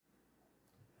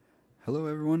Hello,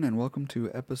 everyone, and welcome to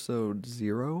episode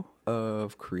 0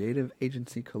 of Creative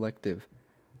Agency Collective.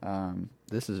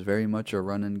 This is very much a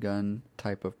run and gun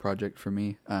type of project for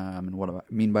me, and what I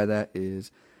mean by that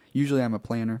is usually I'm a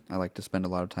planner. I like to spend a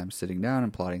lot of time sitting down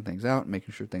and plotting things out and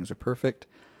making sure things are perfect.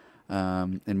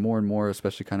 And more,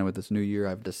 especially kind of with this new year,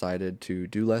 I've decided to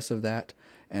do less of that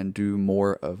and do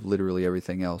more of literally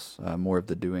everything else, more of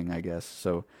the doing, I guess.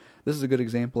 So this is a good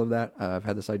example of that. I've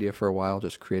had this idea for a while,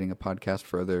 just creating a podcast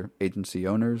for other agency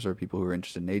owners or people who are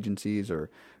interested in agencies or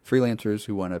freelancers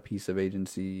who want a piece of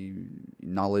agency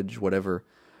knowledge, whatever.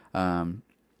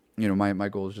 My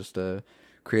goal is just to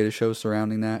create a show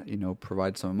surrounding that,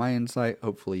 provide some of my insight,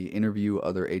 hopefully interview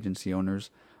other agency owners.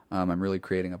 I'm really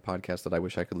creating a podcast that I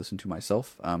wish I could listen to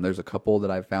myself. There's a couple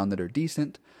that I've found that are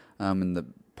decent, and the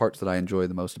parts that I enjoy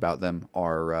the most about them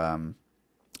are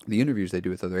the interviews they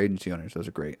do with other agency owners. Those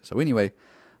are great. So anyway,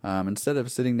 instead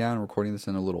of sitting down and recording this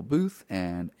in a little booth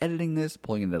and editing this,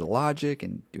 pulling it into Logic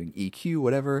and doing EQ,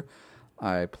 whatever,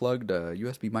 I plugged a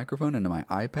USB microphone into my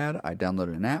iPad. I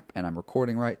downloaded an app, and I'm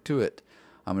recording right to it.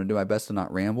 I'm going to do my best to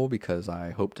not ramble because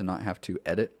I hope to not have to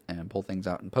edit and pull things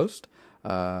out in post.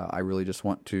 I really just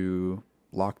want to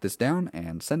lock this down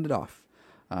and send it off.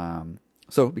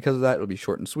 So because of that, it'll be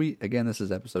short and sweet. Again, this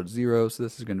is episode 0, so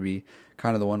this is going to be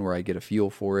kind of the one where I get a feel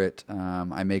for it.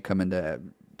 I may come into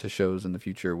shows in the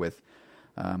future with,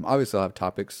 obviously I'll have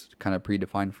topics kind of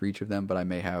predefined for each of them, but I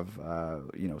may have,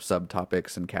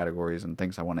 subtopics and categories and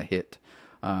things I want to hit.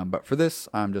 But for this,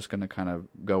 I'm just going to kind of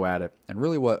go at it. And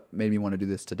really what made me want to do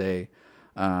this today,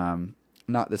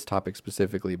 not this topic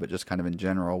specifically, but just kind of in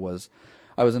general, was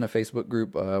I was in a Facebook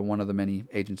group, one of the many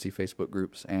agency Facebook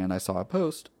groups, and I saw a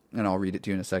post, and I'll read it to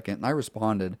you in a second, and I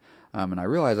responded, and I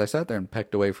realized I sat there and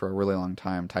pecked away for a really long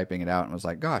time typing it out, and was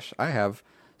like, gosh, I have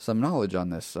some knowledge on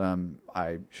this,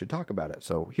 I should talk about it.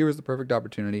 So here was the perfect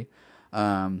opportunity.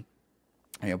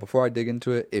 Before I dig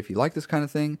into it, if you like this kind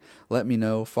of thing, let me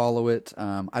know, follow it.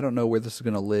 I don't know where this is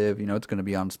going to live. It's going to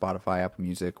be on Spotify, Apple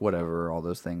Music, whatever, all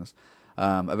those things.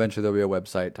 Eventually there'll be a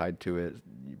website tied to it,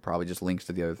 probably just links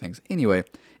to the other things. Anyway,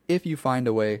 if you find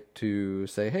a way to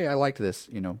say, hey, I liked this,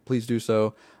 please do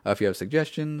so. If you have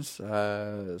suggestions,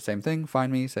 same thing,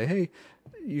 find me, say, hey,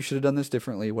 you should have done this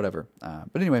differently, whatever.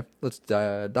 But anyway, let's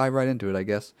dive right into it, I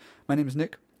guess. My name is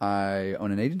Nick. I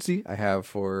own an agency. I have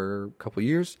for a couple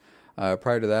years.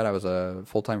 Prior to that, I was a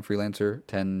full-time freelancer,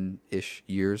 10-ish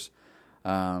years.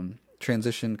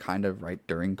 Transitioned kind of right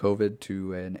during COVID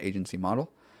to an agency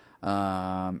model.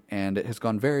 And it has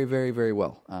gone very, very, very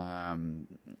well.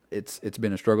 It's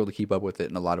been a struggle to keep up with it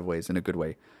in a lot of ways, in a good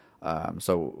way.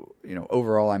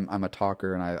 Overall, I'm a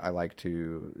talker, and I like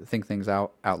to think things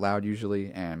out loud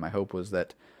usually. And my hope was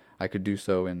that I could do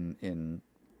so in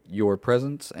your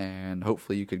presence, and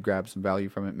hopefully you could grab some value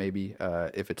from it, maybe,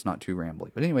 if it's not too rambly.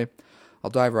 But anyway,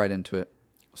 I'll dive right into it.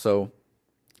 So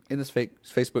in this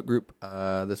Facebook group,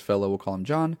 this fellow, we'll call him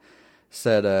John,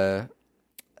 said,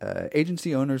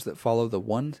 agency owners that follow the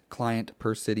one client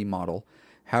per city model,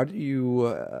 how do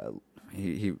you,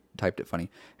 he typed it funny,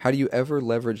 how do you ever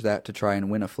leverage that to try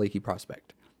and win a flaky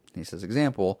prospect? He says,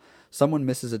 example, someone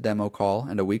misses a demo call,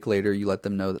 and a week later you let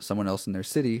them know that someone else in their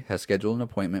city has scheduled an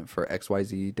appointment for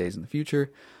XYZ days in the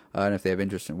future, and if they have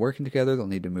interest in working together, they'll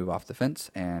need to move off the fence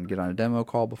and get on a demo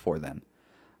call before then.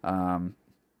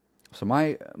 So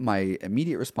my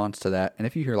immediate response to that, and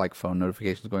if you hear like phone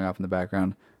notifications going off in the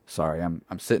background, sorry,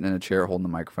 I'm sitting in a chair holding the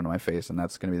microphone to my face, and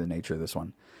that's going to be the nature of this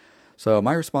one. So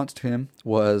my response to him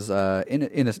was,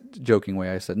 in a joking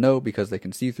way, I said no, because they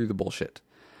can see through the bullshit.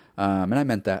 And I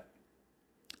meant that.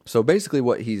 So basically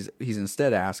what he's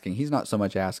instead asking, he's not so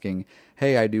much asking,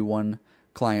 hey, I do one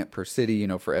client per city,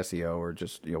 for SEO or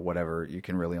just, whatever. You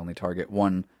can really only target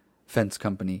one fence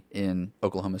company in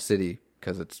Oklahoma City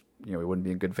because it's, it wouldn't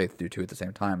be in good faith to do two at the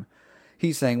same time.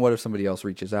 He's saying, what if somebody else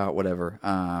reaches out, whatever,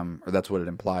 or that's what it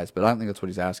implies, but I don't think that's what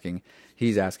he's asking.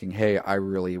 He's asking, hey, I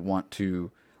really want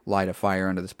to light a fire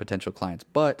under this potential client's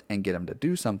butt and get them to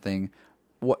do something.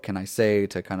 What can I say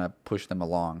to kind of push them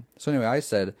along? So anyway,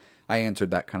 I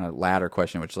answered that kind of latter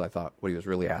question, which is I thought what he was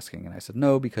really asking. And I said,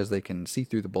 no, because they can see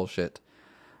through the bullshit.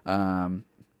 And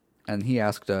he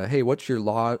asked, hey, what's your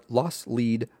lost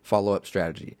lead follow-up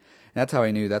strategy? And that's how I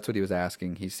knew that's what he was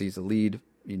asking. He sees a lead,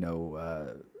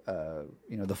 the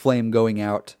flame going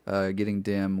out, getting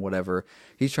dim, whatever.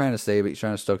 He's trying to save it. He's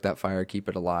trying to stoke that fire, keep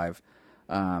it alive.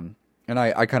 And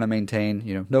I kind of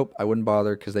maintain, nope, I wouldn't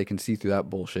bother because they can see through that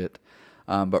bullshit.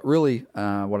 But really,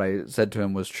 what I said to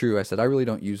him was true. I said, I really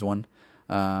don't use one,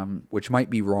 which might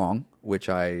be wrong, which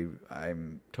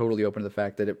I'm totally open to the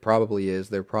fact that it probably is.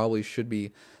 There probably should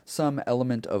be some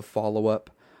element of follow-up.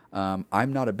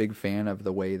 I'm not a big fan of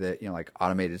the way that, like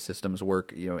automated systems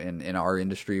work, in our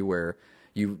industry where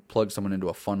you plug someone into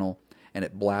a funnel and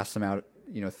it blasts them out,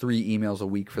 3 emails a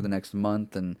week for the next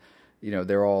month. And,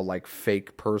 they're all like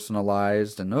fake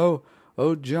personalized and, oh,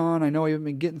 John, I know I haven't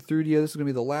been getting through to you. This is going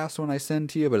to be the last one I send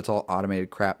to you, but it's all automated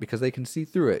crap because they can see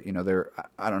through it.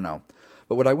 I don't know.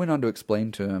 But what I went on to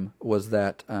explain to him was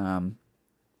that,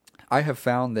 I have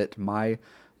found that my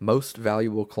most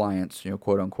valuable clients,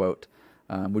 quote unquote,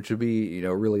 which would be,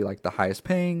 really like the highest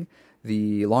paying,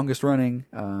 the longest running,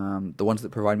 the ones that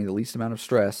provide me the least amount of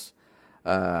stress,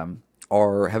 have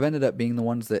ended up being the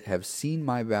ones that have seen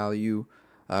my value,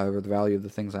 or the value of the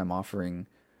things I'm offering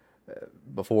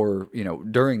before,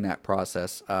 during that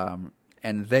process.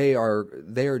 And they are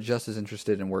just as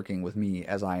interested in working with me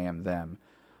as I am them,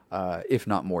 if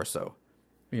not more so.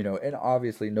 And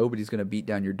obviously nobody's going to beat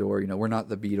down your door. We're not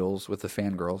the Beatles with the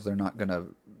fangirls. They're not going to,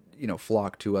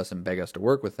 flock to us and beg us to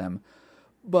work with them.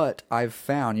 But I've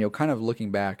found, kind of looking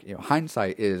back,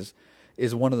 hindsight is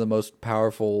one of the most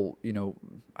powerful, I don't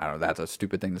know, that's a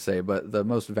stupid thing to say, but the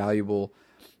most valuable,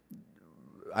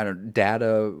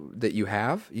 data that you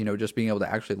have, just being able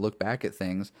to actually look back at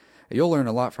things. You'll learn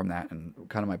a lot from that. And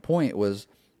kind of my point was,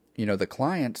 the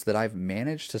clients that I've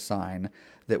managed to sign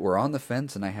that were on the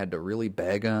fence and I had to really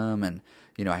beg them and,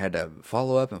 I had to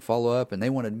follow up and they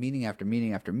wanted meeting after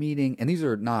meeting after meeting. And these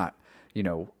are not,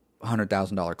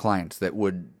 $100,000 clients that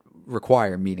would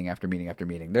require meeting after meeting after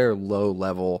meeting. They're low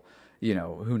level,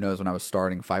 who knows, when I was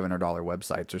starting $500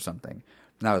 websites or something.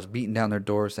 And I was beating down their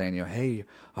door saying, hey,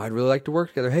 I'd really like to work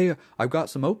together. Hey, I've got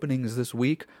some openings this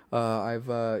week. Hey,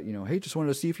 just wanted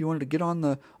to see if you wanted to get on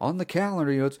the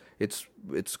calendar. It's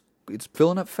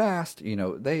filling up fast.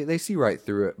 They see right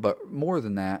through it. But more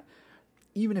than that,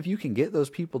 even if you can get those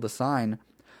people to sign,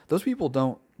 those people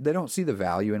don't see the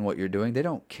value in what you're doing. They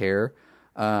don't care.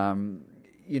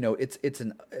 It's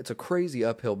a crazy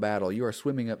uphill battle. You are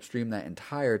swimming upstream that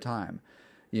entire time.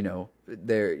 And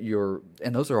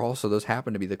those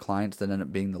happen to be the clients that end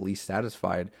up being the least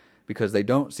satisfied because they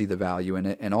don't see the value in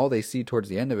it. And all they see towards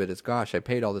the end of it is, gosh, I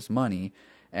paid all this money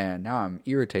and now I'm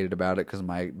irritated about it because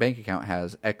my bank account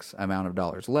has X amount of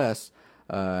dollars less.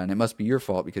 And it must be your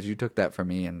fault because you took that from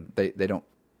me. And they don't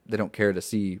care to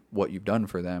see what you've done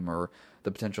for them or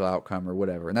the potential outcome or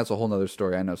whatever. And that's a whole nother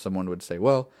story. I know someone would say,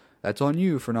 well, that's on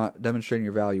you for not demonstrating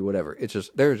your value, whatever.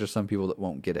 There's just some people that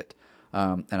won't get it.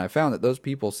 And I found that those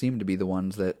people seem to be the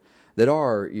ones that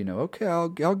are, okay, I'll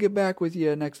get back with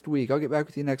you next week. I'll get back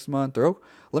with you next month. Or,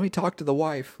 let me talk to the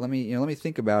wife. Let me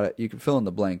think about it. You can fill in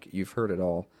the blank. You've heard it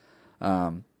all.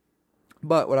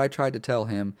 But what I tried to tell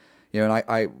him, and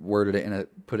I worded it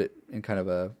put it in kind of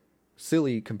a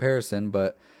silly comparison,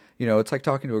 but, it's like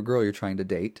talking to a girl you're trying to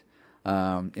date.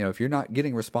 If you're not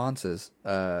getting responses,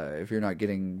 if you're not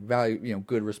getting value,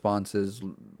 good responses,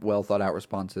 well thought out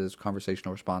responses,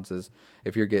 conversational responses,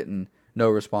 if you're getting no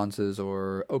responses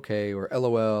or okay or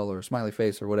LOL or smiley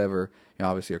face or whatever,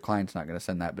 obviously your client's not going to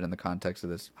send that, but in the context of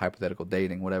this hypothetical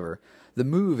dating, whatever, the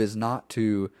move is not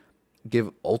to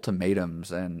give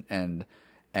ultimatums and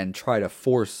try to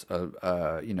force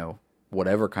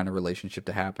whatever kind of relationship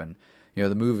to happen.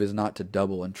 The move is not to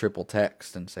double and triple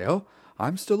text and say, oh,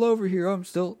 I'm still over here. I'm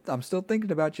still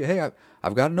thinking about you. Hey,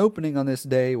 I've got an opening on this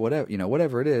day,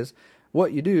 whatever it is.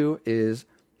 What you do is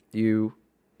you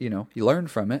learn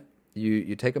from it.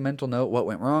 You take a mental note, what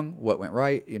went wrong, what went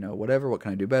right, whatever, what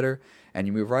can I do better? And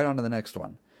you move right on to the next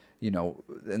one.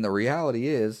 And the reality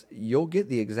is you'll get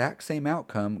the exact same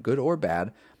outcome, good or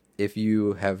bad, if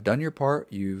you have done your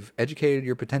part, you've educated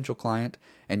your potential client,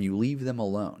 and you leave them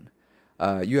alone.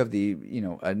 You have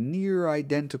a near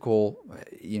identical,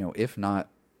 if not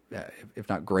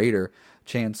greater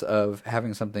chance of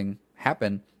having something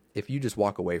happen if you just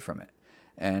walk away from it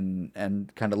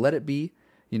and kind of let it be.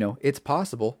 It's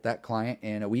possible that client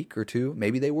in a week or two,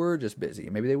 maybe they were just busy.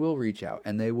 Maybe they will reach out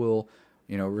and they will,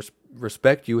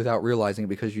 respect you without realizing it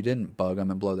because you didn't bug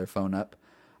them and blow their phone up.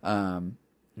 And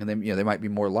then, they might be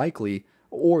more likely,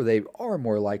 or they are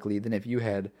more likely than if you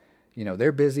had,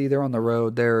 they're busy, they're on the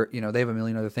road, they have a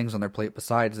million other things on their plate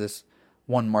besides this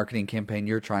one marketing campaign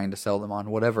you're trying to sell them on,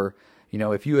 whatever.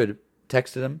 If you had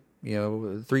texted them,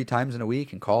 3 times in a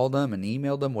week and called them and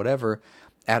emailed them, whatever,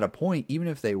 at a point, even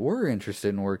if they were interested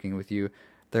in working with you,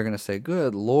 they're going to say,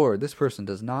 good Lord, this person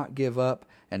does not give up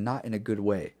and not in a good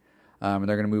way. And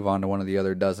they're going to move on to one of the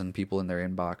other dozen people in their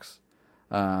inbox.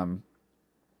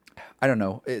 I don't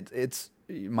know. It's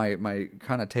my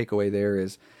kind of takeaway there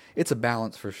is it's a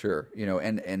balance for sure,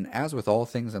 and as with all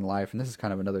things in life, and this is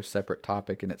kind of another separate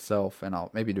topic in itself, and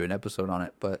I'll maybe do an episode on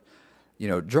it, but,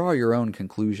 draw your own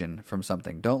conclusion from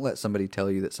something. Don't let somebody tell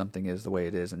you that something is the way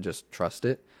it is and just trust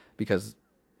it. because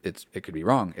it could be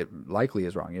wrong. It likely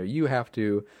is wrong. You have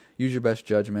to use your best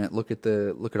judgment. Look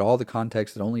at all the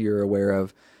context that only you're aware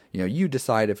of. You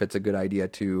decide if it's a good idea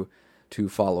to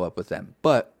follow up with them.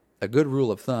 But a good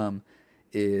rule of thumb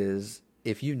is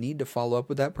if you need to follow up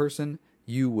with that person,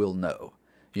 you will know.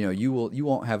 You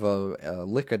won't have a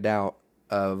lick of doubt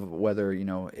of whether,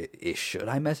 should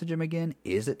I message him again?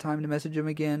 Is it time to message him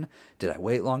again? Did I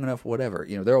wait long enough? Whatever.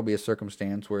 There will be a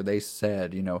circumstance where they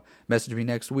said, message me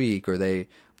next week, or they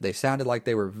sounded like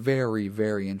they were very,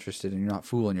 very interested, and you're not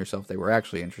fooling yourself. They were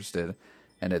actually interested,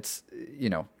 and it's, you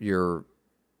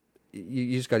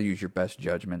just got to use your best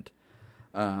judgment.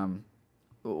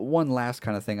 One last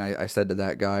kind of thing I said to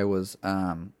that guy was,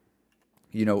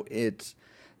 it's,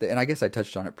 and I guess I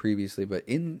touched on it previously, but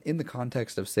in the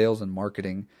context of sales and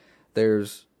marketing,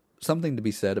 there's something to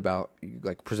be said about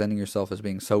like presenting yourself as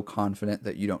being so confident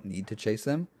that you don't need to chase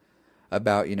them.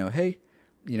 About, hey,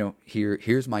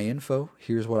 here's my info,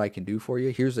 here's what I can do for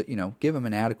you, here's give them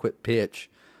an adequate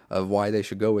pitch of why they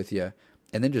should go with you,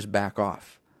 and then just back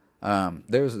off.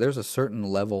 There's a certain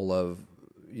level of,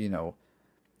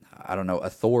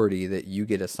 authority that you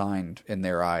get assigned in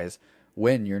their eyes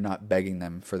when you're not begging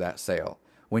them for that sale.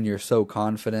 When you're so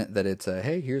confident that it's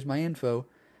hey, here's my info,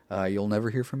 you'll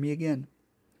never hear from me again.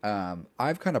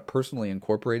 I've kind of personally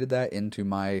incorporated that into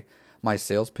my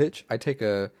sales pitch. I take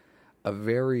a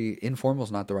very informal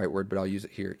is not the right word, but I'll use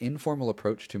it here. Informal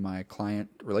approach to my client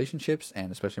relationships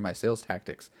and especially my sales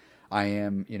tactics. I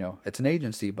am, it's an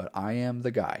agency, but I am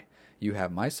the guy. You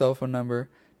have my cell phone number.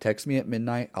 Text me at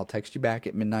midnight. I'll text you back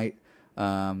at midnight.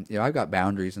 I've got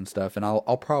boundaries and stuff, and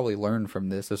I'll probably learn from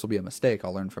this. This will be a mistake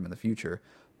I'll learn from in the future.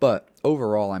 But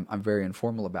overall, I'm very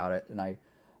informal about it, and I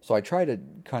try to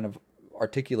kind of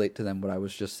articulate to them what I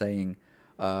was just saying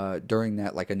during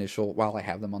that like initial, while I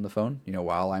have them on the phone,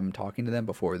 while I'm talking to them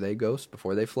before they ghost,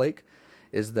 before they flake,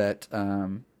 is that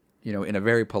in a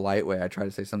very polite way, I try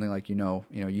to say something like, you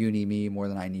need me more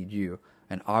than I need you,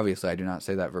 and obviously I do not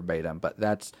say that verbatim, but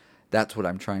that's what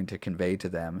I'm trying to convey to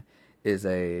them. Is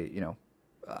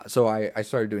so I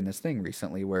started doing this thing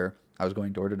recently where I was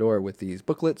going door to door with these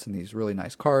booklets and these really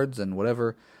nice cards and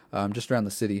whatever, just around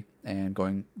the city, and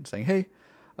going and saying, hey,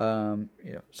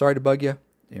 sorry to bug you.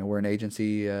 We're an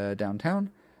agency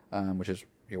downtown, which is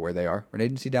where they are. We're an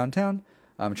agency downtown.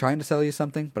 I'm trying to sell you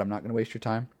something, but I'm not going to waste your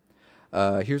time.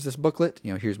 Here's this booklet.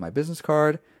 Here's my business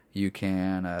card. You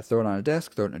can throw it on a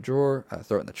desk, throw it in a drawer,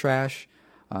 throw it in the trash.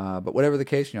 But whatever the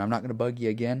case, I'm not going to bug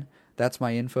you again. That's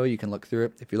my info. You can look through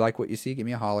it. If you like what you see, give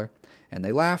me a holler. And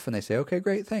they laugh and they say, okay,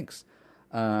 great, thanks.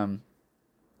 And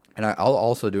I'll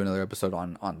also do another episode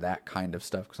on that kind of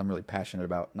stuff because I'm really passionate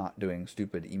about not doing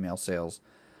stupid email sales.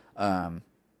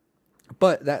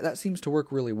 But that seems to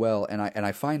work really well. And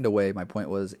I find a way, my point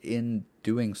was, in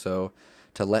doing so,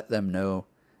 to let them know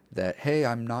that, hey,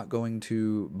 I'm not going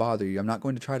to bother you. I'm not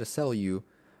going to try to sell you.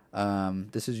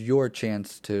 This is your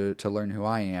chance to learn who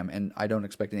I am, and I don't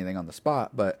expect anything on the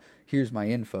spot, but here's my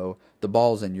info. The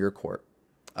ball's in your court.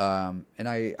 And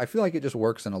I feel like it just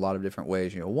works in a lot of different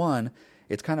ways. One,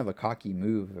 it's kind of a cocky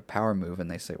move, a power move,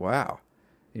 and they say, wow,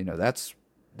 that's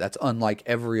unlike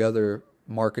every other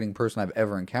marketing person I've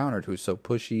ever encountered who's so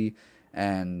pushy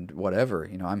and whatever.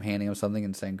 I'm handing them something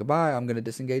and saying, goodbye, I'm going to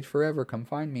disengage forever, come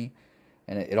find me.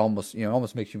 And it almost,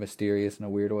 almost makes you mysterious in a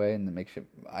weird way, and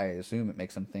I assume it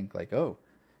makes them think like, oh,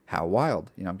 how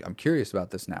wild. I'm curious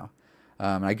about this now.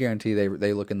 And I guarantee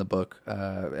they look in the book,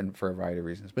 and for a variety of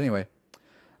reasons. But anyway,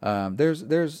 there's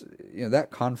that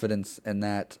confidence and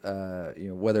that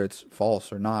whether it's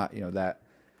false or not,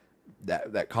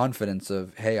 that confidence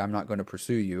of, hey, I'm not going to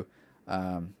pursue you,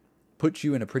 puts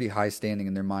you in a pretty high standing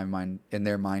in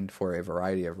their mind for a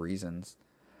variety of reasons.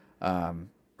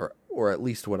 Or at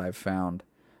least what I've found.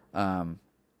 I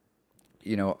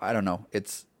don't know.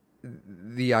 It's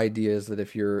the idea is that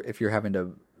if you're having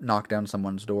to knock down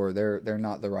someone's door, they're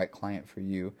not the right client for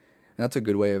you. And that's a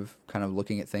good way of kind of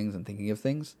looking at things and thinking of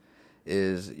things.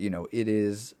 Is it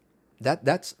is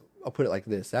that's I'll put it like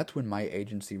this. That's when my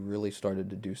agency really started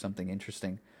to do something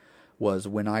interesting. Was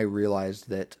when I realized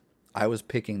that I was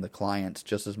picking the clients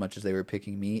just as much as they were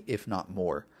picking me, if not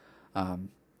more.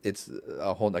 It's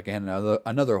a whole, again,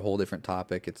 another whole different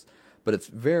topic. But it's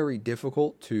very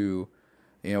difficult to,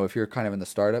 if you're kind of in the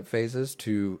startup phases,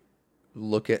 to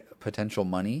look at potential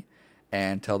money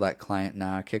and tell that client,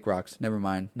 nah, kick rocks, never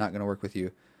mind, not going to work with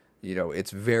you.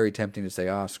 It's very tempting to say,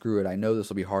 screw it. I know this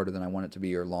will be harder than I want it to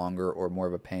be, or longer, or more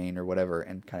of a pain, or whatever,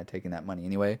 and kind of taking that money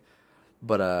anyway.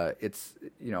 But it's,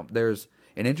 there's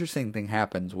an interesting thing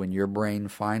happens when your brain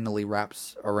finally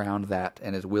wraps around that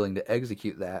and is willing to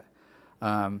execute that.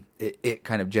 it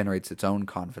kind of generates its own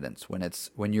confidence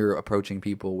when you're approaching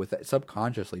people with that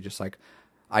subconsciously, just like,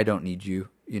 I don't need you,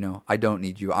 I don't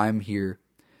need you. I'm here.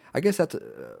 I guess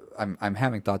I'm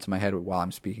having thoughts in my head while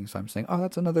I'm speaking, so I'm saying, oh,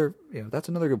 that's another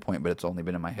good point, but it's only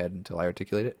been in my head until I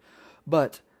articulate it.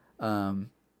 But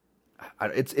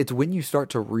it's when you start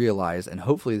to realize, and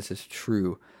hopefully this is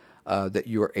true, that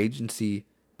your agency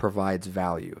provides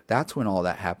value. That's when all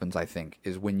that happens, I think,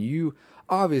 is when you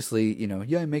obviously,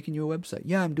 yeah, I'm making you a website.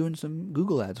 Yeah, I'm doing some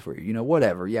Google ads for you,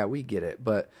 whatever. Yeah, we get it.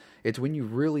 But it's when you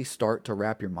really start to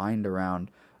wrap your mind around,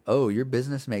 oh, your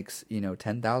business makes,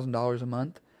 $10,000 a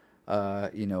month.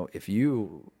 If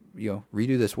you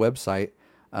redo this website,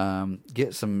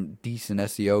 get some decent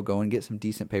SEO going, get some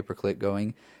decent pay-per-click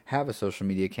going, have a social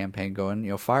media campaign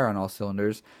going, fire on all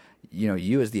cylinders.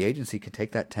 You as the agency can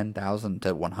take that 10,000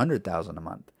 to 100,000 a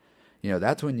month.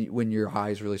 That's when your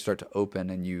eyes really start to open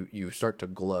and you start to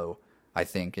glow, I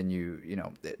think. And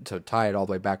to tie it all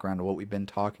the way back around to what we've been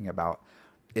talking about,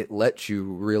 it lets you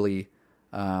really,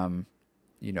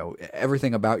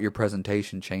 everything about your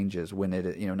presentation changes when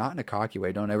it, not in a cocky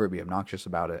way. Don't ever be obnoxious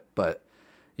about it, but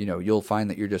you'll find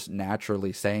that you're just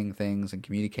naturally saying things and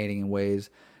communicating in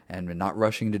ways and not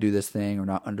rushing to do this thing or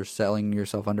not underselling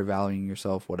yourself, undervaluing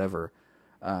yourself, whatever.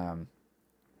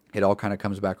 It all kind of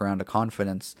comes back around to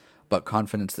confidence, but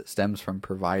confidence that stems from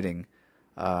providing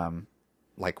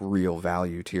like real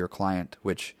value to your client,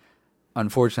 which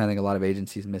unfortunately I think a lot of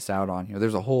agencies miss out on.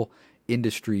 There's a whole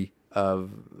industry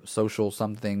of social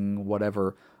something,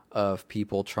 whatever, of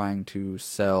people trying to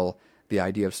sell the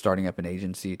idea of starting up an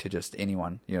agency to just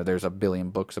anyone. There's a billion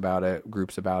books about it,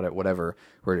 groups about it, whatever,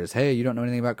 where it is, hey, you don't know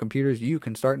anything about computers, you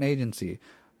can start an agency.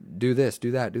 Do this,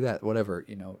 do that, whatever.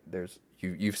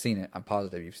 You've seen it. I'm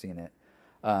positive you've seen it.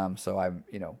 So I'm,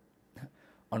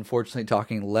 unfortunately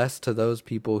talking less to those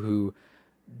people who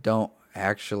don't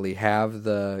actually have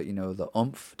the, the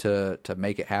oomph to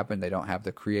make it happen. They don't have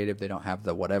the creative, they don't have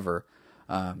the whatever.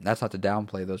 That's not to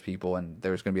downplay those people, and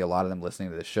there's going to be a lot of them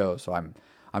listening to this show, so I'm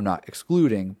not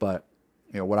excluding, but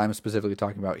what I'm specifically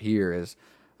talking about here is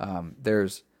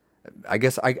there's, I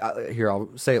guess I'll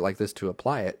say it like this to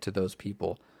apply it to those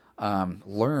people.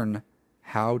 Learn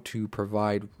how to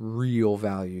provide real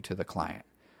value to the client,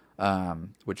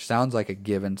 which sounds like a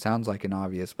given, sounds like an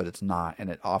obvious, but it's not, and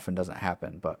it often doesn't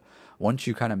happen. But once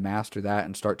you kind of master that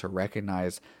and start to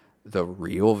recognize the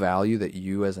real value that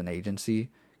you as an agency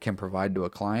can provide to a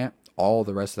client, all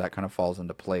the rest of that kind of falls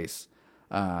into place.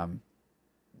 And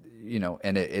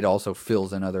it also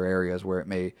fills in other areas where it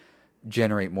may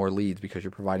generate more leads because you're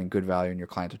providing good value and your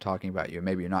clients are talking about you.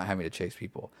 Maybe you're not having to chase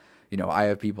people. I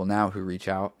have people now who reach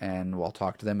out and I'll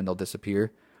talk to them and they'll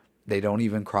disappear. They don't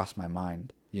even cross my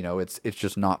mind. It's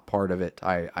just not part of it.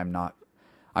 I'm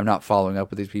not following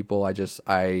up with these people.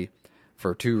 I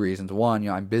for two reasons. One,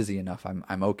 I'm busy enough.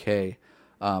 I'm okay.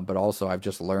 But also I've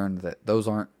just learned that those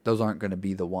aren't going to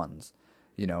be the ones.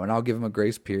 And I'll give them a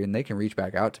grace period and they can reach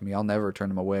back out to me. I'll never turn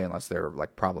them away unless they're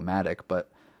like problematic, but,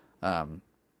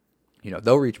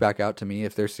 they'll reach back out to me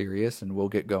if they're serious and we'll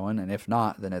get going. And if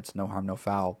not, then it's no harm, no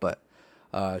foul. But,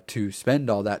 to spend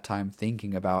all that time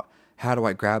thinking about how do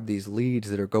I grab these leads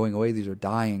that are going away? These are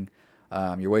dying.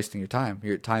 You're wasting your time.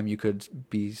 Your time you could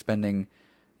be spending,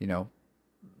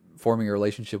 forming a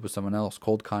relationship with someone else,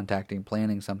 cold contacting,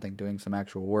 planning something, doing some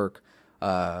actual work,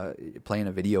 playing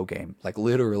a video game, like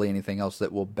literally anything else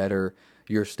that will better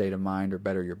your state of mind or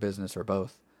better your business or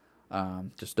both.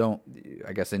 Just don't,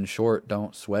 I guess in short,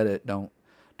 don't sweat it. Don't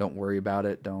worry about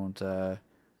it. Don't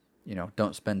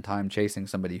spend time chasing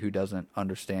somebody who doesn't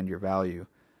understand your value.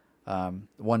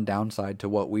 One downside to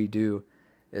what we do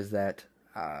is that,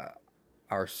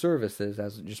 our services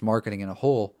as just marketing in a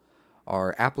whole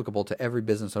are applicable to every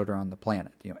business owner on the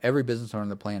planet. Every business owner on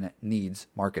the planet needs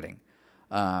marketing.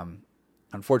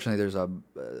 Unfortunately, there's an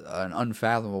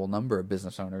unfathomable number of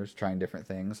business owners trying different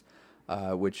things,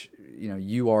 which,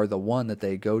 you are the one that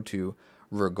they go to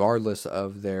regardless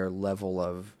of their level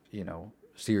of,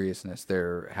 seriousness,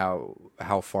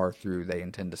 how far through they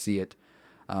intend to see it.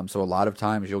 So a lot of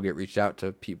times you'll get reached out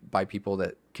to by people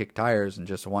that kick tires and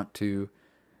just want to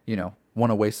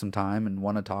waste some time and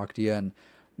want to talk to you. And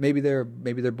maybe they're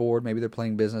bored, maybe they're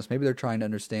playing business, maybe they're trying to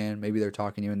understand, maybe they're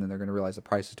talking to you and then they're going to realize the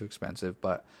price is too expensive.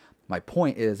 But my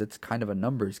point is, it's kind of a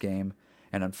numbers game,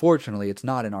 and unfortunately, it's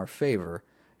not in our favor.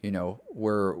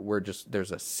 We're just,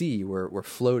 there's a sea, we're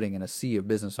floating in a sea of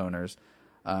business owners,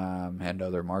 and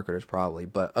other marketers probably,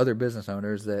 but other business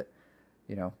owners that,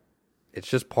 it's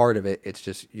just part of it. It's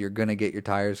just, you're gonna get your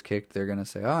tires kicked. They're gonna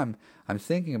say, "Oh, I'm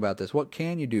thinking about this. What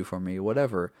can you do for me?"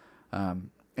 Whatever.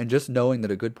 And just knowing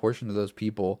that a good portion of those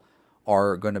people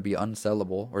are going to be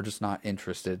unsellable or just not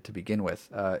interested to begin with,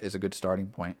 is a good starting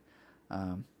point.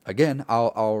 Again,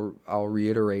 I'll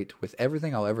reiterate with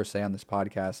everything I'll ever say on this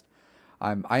podcast.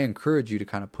 I encourage you to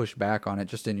kind of push back on it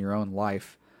just in your own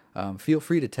life. Feel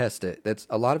free to test it. That's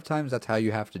a lot of times that's how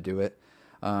you have to do it.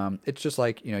 It's just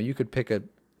like, you could pick a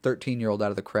 13-year-old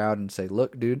out of the crowd and say,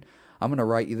 look, dude, I'm going to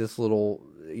write you this little,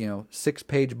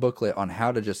 6-page booklet on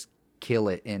how to just kill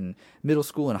it in middle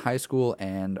school and high school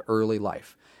and early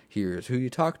life. Here's who you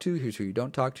talk to. Here's who you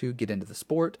don't talk to. Get into the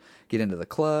sport. Get into the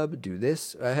club. Do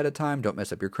this ahead of time. Don't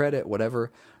mess up your credit,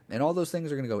 whatever. And all those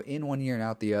things are going to go in one ear and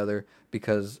out the other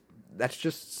because that's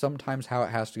just sometimes how it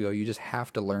has to go. You just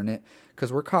have to learn it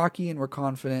because we're cocky and we're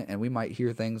confident and we might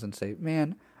hear things and say,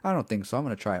 man, I don't think so. I'm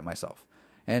going to try it myself.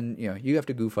 And, you have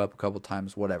to goof up a couple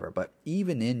times, whatever. But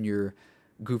even in your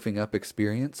goofing up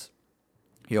experience,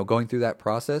 going through that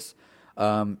process,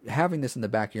 having this in the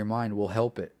back of your mind will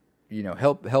help it.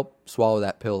 Help swallow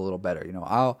that pill a little better.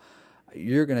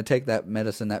 You're going to take that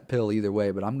medicine, that pill either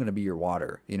way, but I'm going to be your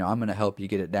water. I'm going to help you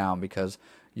get it down because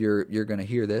you're going to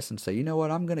hear this and say, you know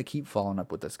what? I'm going to keep following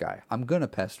up with this guy. I'm going to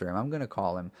pester him. I'm going to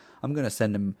call him. I'm going to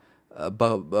send him a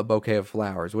bouquet of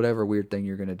flowers, whatever weird thing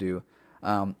you're going to do.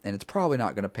 And it's probably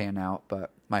not going to pan out,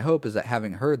 but my hope is that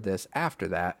having heard this after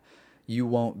that, you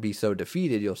won't be so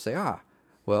defeated. You'll say,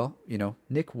 well,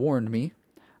 Nick warned me.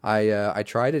 I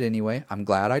tried it anyway. I'm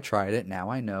glad I tried it. Now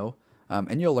I know.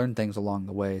 And you'll learn things along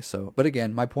the way. So, but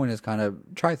again, my point is kind of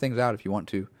try things out if you want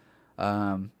to.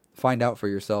 Find out for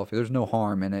yourself. There's no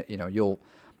harm in it. You'll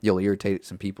irritate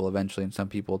some people eventually, and some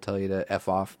people will tell you to F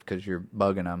off because you're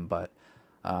bugging them. But,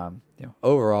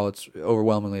 overall, it's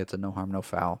a no harm, no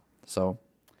foul. So,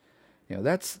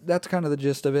 that's kind of the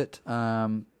gist of it.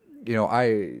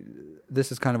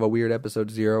 This is kind of a weird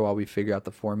episode 0 while we figure out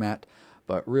the format.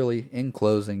 But really, in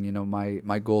closing,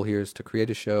 my goal here is to create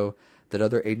a show that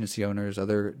other agency owners,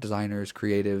 other designers,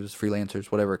 creatives, freelancers,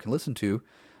 whatever, can listen to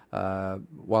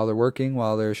while they're working,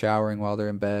 while they're showering, while they're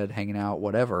in bed, hanging out,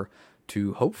 whatever,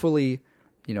 to hopefully,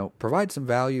 provide some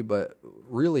value. But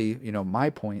really, my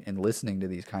point in listening to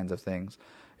these kinds of things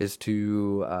is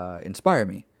to inspire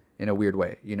me in a weird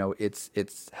way.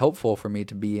 It's helpful for me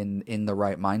to be in the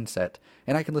right mindset,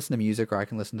 and I can listen to music or I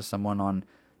can listen to someone on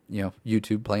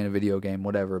YouTube playing a video game,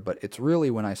 whatever. But it's really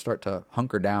when I start to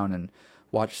hunker down and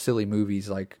watch silly movies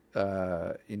like,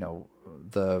 the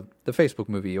Facebook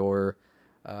movie or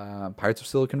Pirates of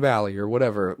Silicon Valley or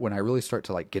whatever, when I really start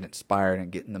to get inspired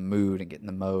and get in the mood and get in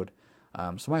the mode.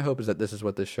 So my hope is that this is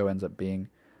what this show ends up being.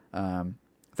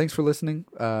 Thanks for listening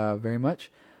very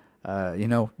much.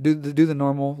 Do the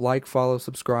normal, follow,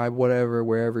 subscribe, whatever,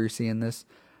 wherever you're seeing this.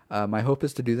 My hope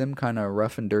is to do them kind of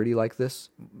rough and dirty like this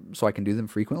so I can do them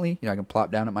frequently. I can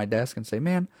plop down at my desk and say,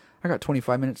 man, I got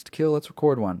 25 minutes to kill. Let's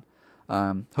record one.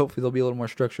 Hopefully they'll be a little more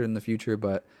structured in the future,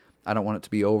 but I don't want it to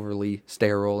be overly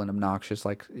sterile and obnoxious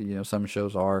like, some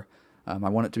shows are. I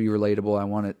want it to be relatable. I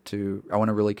want to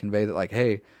really convey that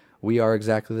hey, we are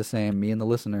exactly the same, me and the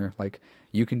listener.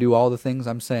 You can do all the things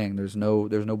I'm saying. There's no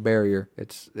barrier.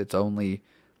 It's only,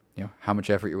 how much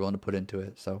effort you're willing to put into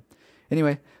it. So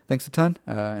anyway, thanks a ton.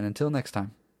 And until next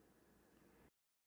time.